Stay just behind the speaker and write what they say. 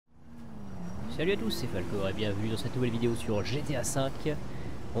Salut à tous, c'est Falchor et bienvenue dans cette nouvelle vidéo sur GTA 5.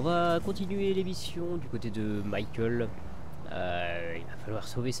 On va continuer l'émission du côté de Michael. Il va falloir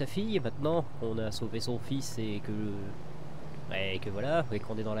sauver sa fille maintenant qu'on a sauvé son fils et que voilà, et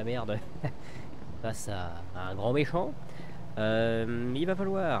qu'on est dans la merde face à un grand méchant. Il va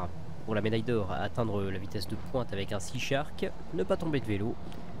falloir, pour la médaille d'or, atteindre la vitesse de pointe avec un Sea Shark, ne pas tomber de vélo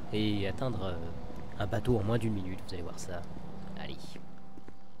et atteindre un bateau en moins d'une minute, vous allez voir ça. Allez.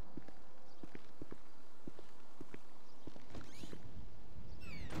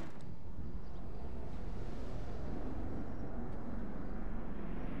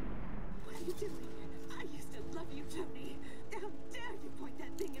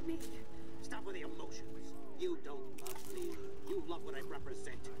 You don't love me. You love what I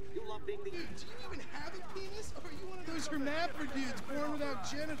represent. You love being the... Dude, do you even have a penis? Or are you one of those hermaphrodites born without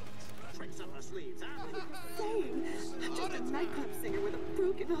genitals? Tricks up our sleeves, huh? Same. I'm just a nightclub singer with a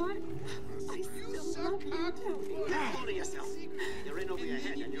broken heart. I still love you, Tony. Hold to yourself. You're in over your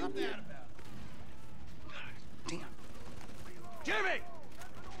head and you're up there. Damn. Jimmy!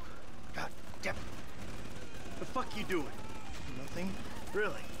 God damn it. The fuck you doing? Nothing.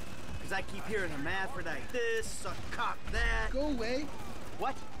 Really? Because I keep hearing hermaphrodite this, suck cock that. Go away.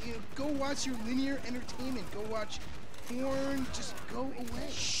 What? You know, go watch your linear entertainment. Go watch porn. Just go away.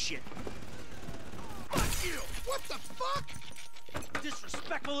 Shit. Fuck you! What the fuck?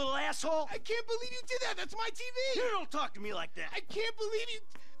 Disrespectful little asshole. I can't believe you did that. That's my TV. You don't talk to me like that. I can't believe you.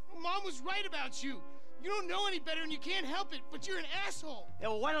 Mom was right about you. You don't know any better and you can't help it, but you're an asshole. Yeah,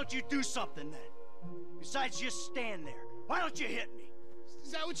 well, why don't you do something then? Besides just stand there. Why don't you hit me?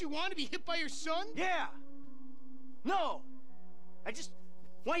 Is that what you want, to be hit by your son? Yeah. No. I just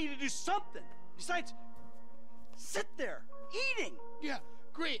want you to do something. Besides, sit there, eating. Yeah,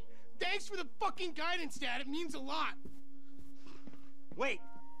 great. Thanks for the fucking guidance, Dad. It means a lot. Wait.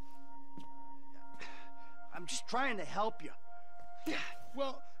 I'm just trying to help you.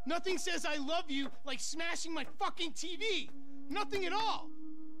 Well, nothing says I love you like smashing my fucking TV. Nothing at all.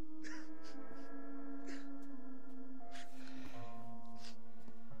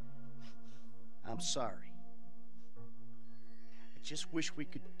 I'm sorry. I just wish we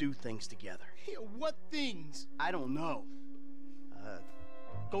could do things together. Yeah, what things? I don't know.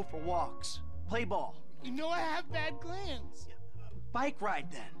 Go for walks, play ball. You know I have bad glands. Bike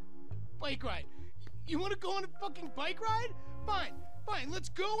ride then. Bike ride. You want to go on a fucking bike ride? Fine, fine, let's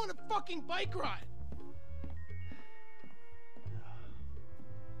go on a fucking bike ride.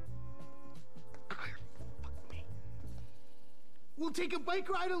 Fuck me. We'll take a bike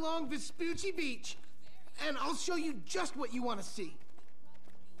ride along Vespucci Beach, and I'll show you just what you want to see.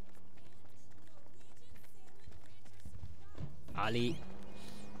 Allez.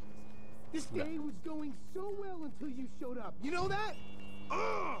 This day was going so well until you showed up. You know that?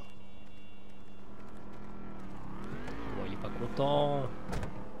 Bon, il est pas content.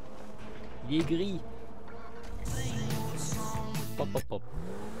 Il est gris. Pop, pop, pop.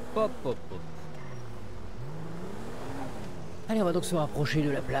 Pop, pop, pop. Allez, on va donc se rapprocher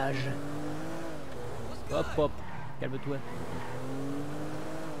de la plage. Hop, hop. Calme-toi. Là,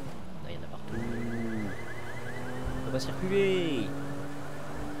 il y en a partout. On va circuler.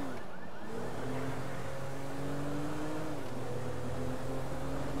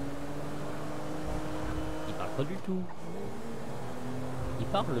 Il parle pas du tout. Il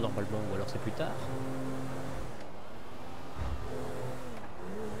parle normalement, ou alors c'est plus tard.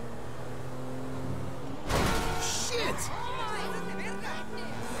 Shit!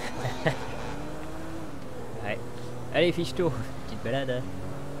 Ouais. Allez, fiche-toi. Petite balade. Hein.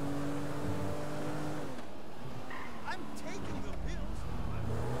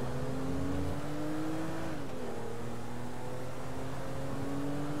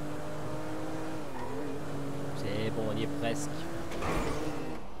 C'est bon, on y est presque.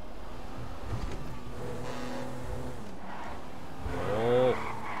 Oh, ils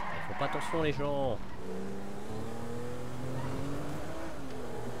font pas attention les gens.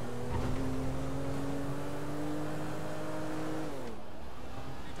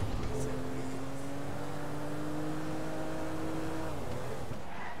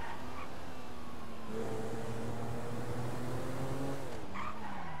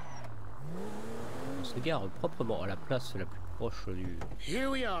 On se gare proprement à la place la plus proche du Here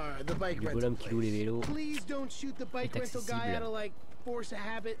we are, the bike rental bonhomme qui loue les vélos. Please don't shoot the bike est rental guy accessible. out of like force of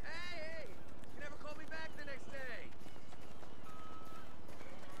habit. Hey, you never call me back the next day.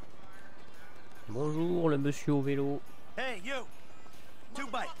 Bonjour le monsieur au vélo. Hey, you. 2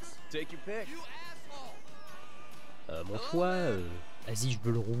 bikes. Take your pick. Mon choix, vas-y, je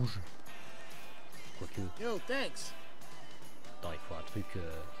veux le rouge. Quoique, Yo, thanks. attends, il faut un truc,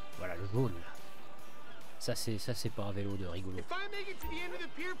 voilà, le jaune. Ça c'est pas un vélo de rigolo. If I make it to the end of the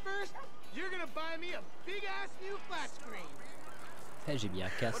pier first, you're gonna buy me a big ass new flat screen. Eh, j'ai mis un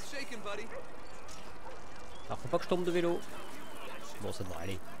casque. What's shaking, buddy? Alors faut pas que je tombe de vélo. Bon, ça devrait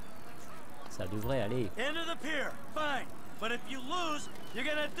aller. Ça devrait aller. End of the pier, fine. But if you lose, you're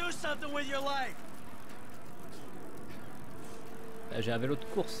gonna do something with your life. J'ai un vélo de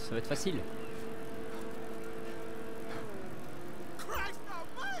course, ça va être facile.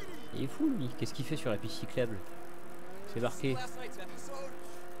 Il est fou lui, qu'est-ce qu'il fait sur la piste cyclable? C'est marqué Last night's episode.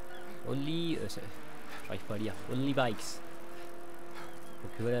 Only... j'arrive pas à lire. Only bikes.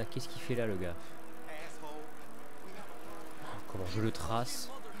 Donc voilà, qu'est-ce qu'il fait là le gars? Comment je le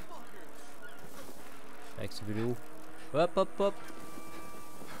trace? Avec ce vélo. Hop hop hop.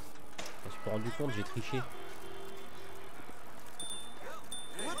 Je me suis pas rendu compte, j'ai triché.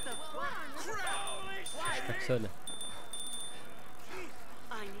 Je klaxonne.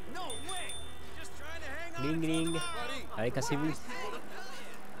 Gling gling. Allez, cassez-vous.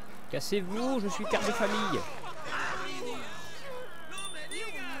 Cassez-vous, je suis père de famille.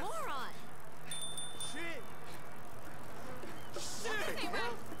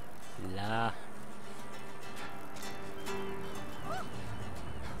 Là.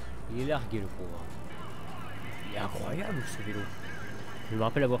 Il est largué le pauvre. Il est incroyable ce vélo. Je me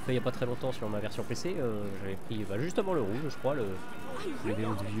rappelle avoir fait il n'y a pas très longtemps sur ma version PC, j'avais pris justement le rouge, je crois, le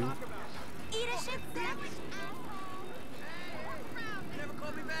vélo de vieux. Never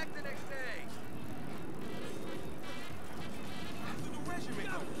call me back the next day. After the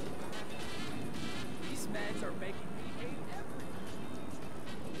regiment. These meds are making me hate everything.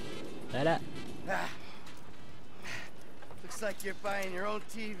 Voilà. Ah. Looks like you're buying your own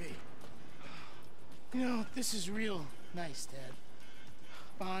TV. You know, this is real nice, Dad.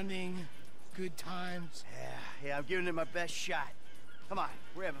 Bonding, good times. Yeah, I'm giving it my best shot. Come on,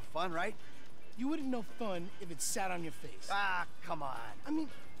 we're having fun, right? You wouldn't know fun if it sat on your face. Ah, come on. I mean,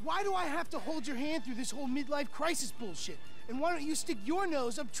 why do I have to hold your hand through this whole midlife crisis bullshit? And why don't you stick your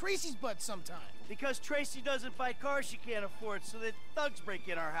nose up Tracy's butt sometime? Because Tracy doesn't buy cars she can't afford, so that thugs break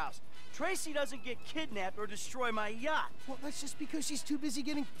in our house. Tracy doesn't get kidnapped or destroy my yacht. Well, that's just because she's too busy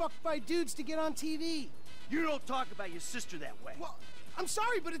getting fucked by dudes to get on TV. You don't talk about your sister that way. Well, I'm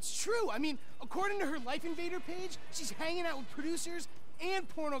sorry, but it's true. I mean, according to her Life Invader page, she's hanging out with producers and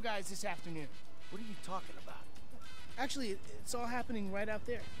porno guys this afternoon. What are you talking about? Actually, it's all happening right out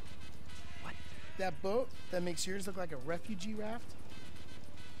there. What? That boat that makes yours look like a refugee raft?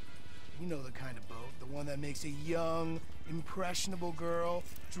 You know the kind of boat. The one that makes a young, impressionable girl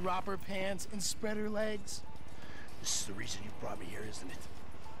drop her pants and spread her legs. This is the reason you brought me here, isn't it?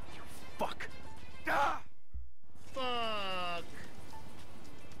 You fuck. Ah! Fuck.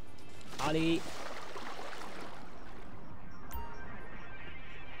 Allez.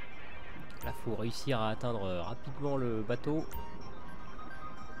 Là, faut réussir à atteindre rapidement le bateau.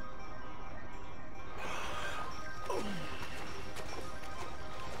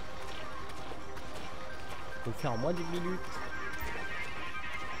 Faut le faire en moins d'une minute.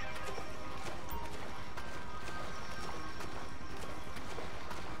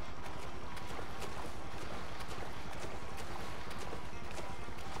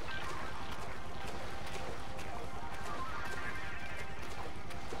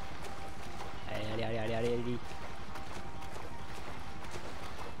 Allez.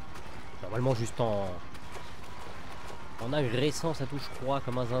 Normalement juste en agressant sa touche croix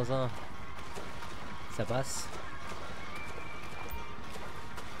comme un zinzin, ça passe.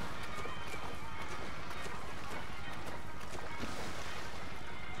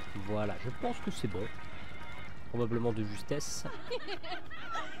 Voilà, je pense que c'est bon. Probablement de justesse.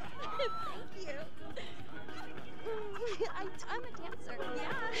 I'm a dancer,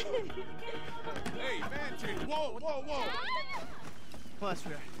 yeah. Hey, man, whoa. Dad? Come on,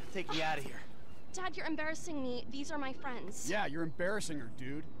 sweetheart. Take me out of here. Dad, you're embarrassing me. These are my friends. Yeah, you're embarrassing her,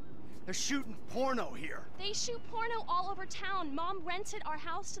 dude. They're shooting porno here. They shoot porno all over town. Mom rented our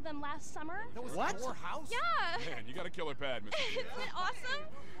house to them last summer. What? Your house? Yeah. Man, you got a killer pad, Mr. Isn't it awesome?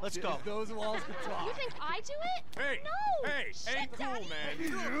 Let's go. Those walls can talk. You think I do it? Hey! No! Hey! Shit, Ain't cool, Daddy.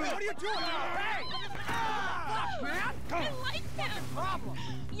 man. What are you doing? Hey! Fuck, man! I like him. Problem.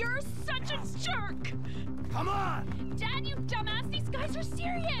 You're such a jerk. Come on! Dad, you dumbass. These guys are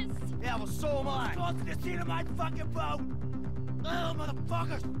serious. Yeah, well, so am I. Go to the seat of my fucking boat! Oh,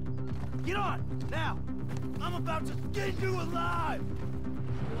 motherfuckers! Get on! Now! I'm about to skin you alive!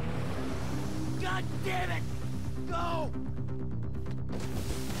 God damn it! Go!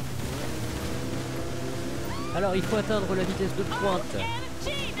 Alors il faut atteindre la vitesse de pointe.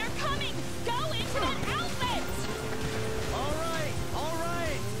 OMG, they're coming. Go into that outlet. All right!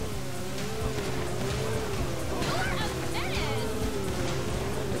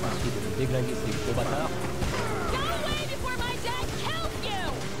 déglinguer ces gros bâtards. Go away before my dad kills you!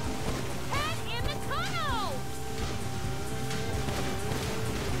 Head in the tunnel!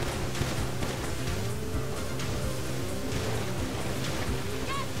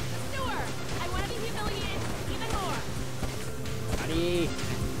 Yes, the sewer! I want to be humiliated even more. Allez,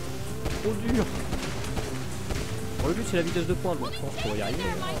 trop dur. Bon, le but c'est la vitesse de pointe, donc je pense qu'on va y arriver.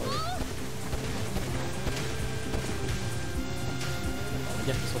 On va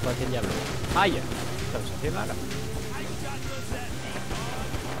dire qu'ils sont pas atteignables. Aïe, putain, ça fait mal.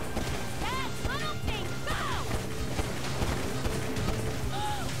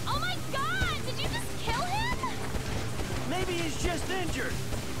 Oh my god! Did you just kill him? Maybe he's just injured.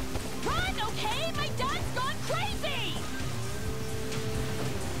 Run, okay? My dad's gone crazy!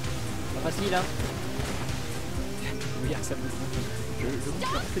 Pas facile, hein. Oui, ça me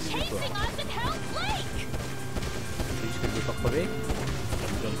Stop chasing us in Hell's Lake! C'est juste que je veux pas crever. La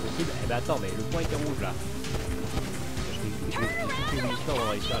mesure du possible. Eh ben attends, mais le point était rouge là. Je vais toutes les munitions avant de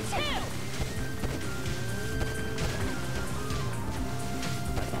réussir à le faire.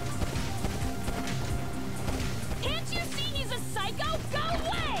 Can't you see he's a psycho? Go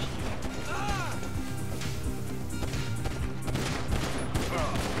away!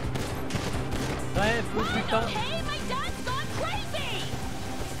 Bref, le putain. Okay, my dad's gone crazy!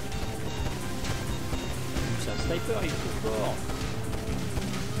 C'est un sniper, il est trop fort.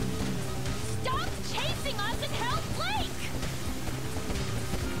 Stop chasing us in Hell's Lake!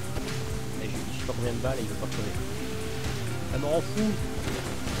 Et je lui dis je sais pas combien de balles et il veut pas crever. Ça me rend fou.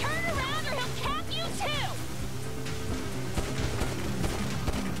 Turn around or he'll cap you too!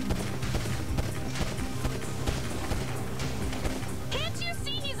 Can't you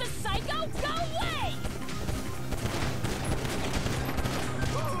see he's a psycho? Go away!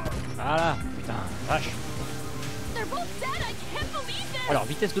 Voilà, putain, vache. They're both dead. I can't believe this. Alors,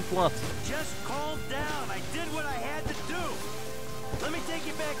 vitesse de pointe. Just calm down. I did what I had to do. Let me take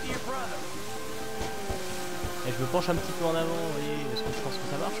you back to your brother. Et je me penche un petit peu en avant, vous voyez, parce que je pense que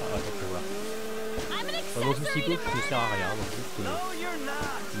ça marche. Ah, attends, je vais voir. I'm an Mon souci accessory gauche to ne sert à murder. rien, donc juste No, you're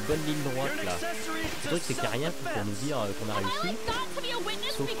not. une bonne ligne droite You're an là. accessory Le to truc c'est qu'il n'y a rien pour nous dire qu'on a And I réussi. like got to be a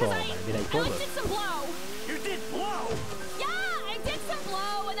witness Sauf because quand I la médaille like tombe. did some blow. You did blow. Yeah, I did some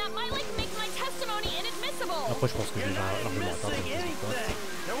blow, and that might like make my testimony inadmissible. Après je pense que j'ai You're not largement atteint missing cette vitesse de pointe.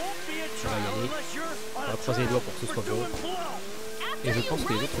 anything. There won't be a va y trial aller. unless you're On on va a croiser les doigts trial pour que ce for soit bon. doing blow. After Et je you pense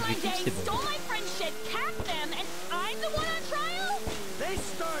que les ruined autres my objectifs day, c'est bon. stole my friend's shit, capped them, and I'm the one on trial? They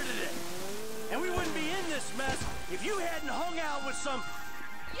started it. And we wouldn't be in this mess if you hadn't hung out with some...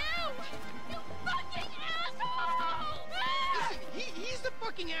 You fucking asshole! Listen, he's the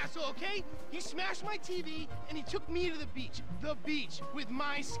fucking asshole, okay? He smashed my TV and he took me to the beach. The beach with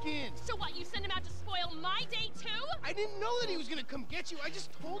my skin. So what, you send him out to spoil my day too? I didn't know that he was gonna come get you. I just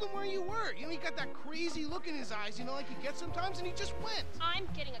told him where you were. You know, he got that crazy look in his eyes, you know, like he gets sometimes, and he just went. I'm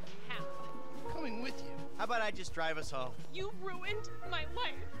getting a cab. Coming with you. How about I just drive us home? You ruined my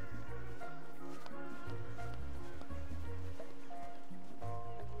life.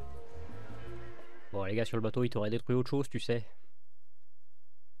 Bon les gars sur le bateau ils t'auraient détruit autre chose tu sais.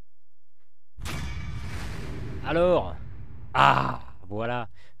 Alors. Ah voilà.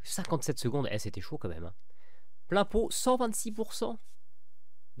 57 secondes. Eh c'était chaud quand même. Hein. Plein pot 126%.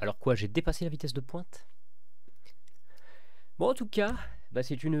 Alors quoi j'ai dépassé la vitesse de pointe. Bon en tout cas bah,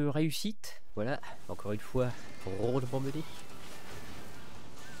 c'est une réussite. Voilà. Encore une fois rondement mené.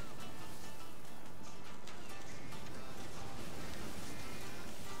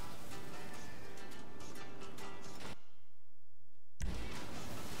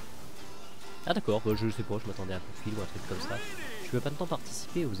 Ah d'accord, bah, je sais pas, je m'attendais à un coup de fil ou un truc comme ça. Je peux pas tant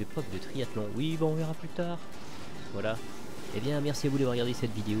participer aux épreuves de triathlon. Oui, bon on verra plus tard. Voilà. Eh bien merci à vous d'avoir regardé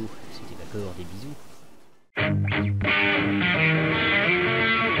cette vidéo. C'était d'accord, des bisous.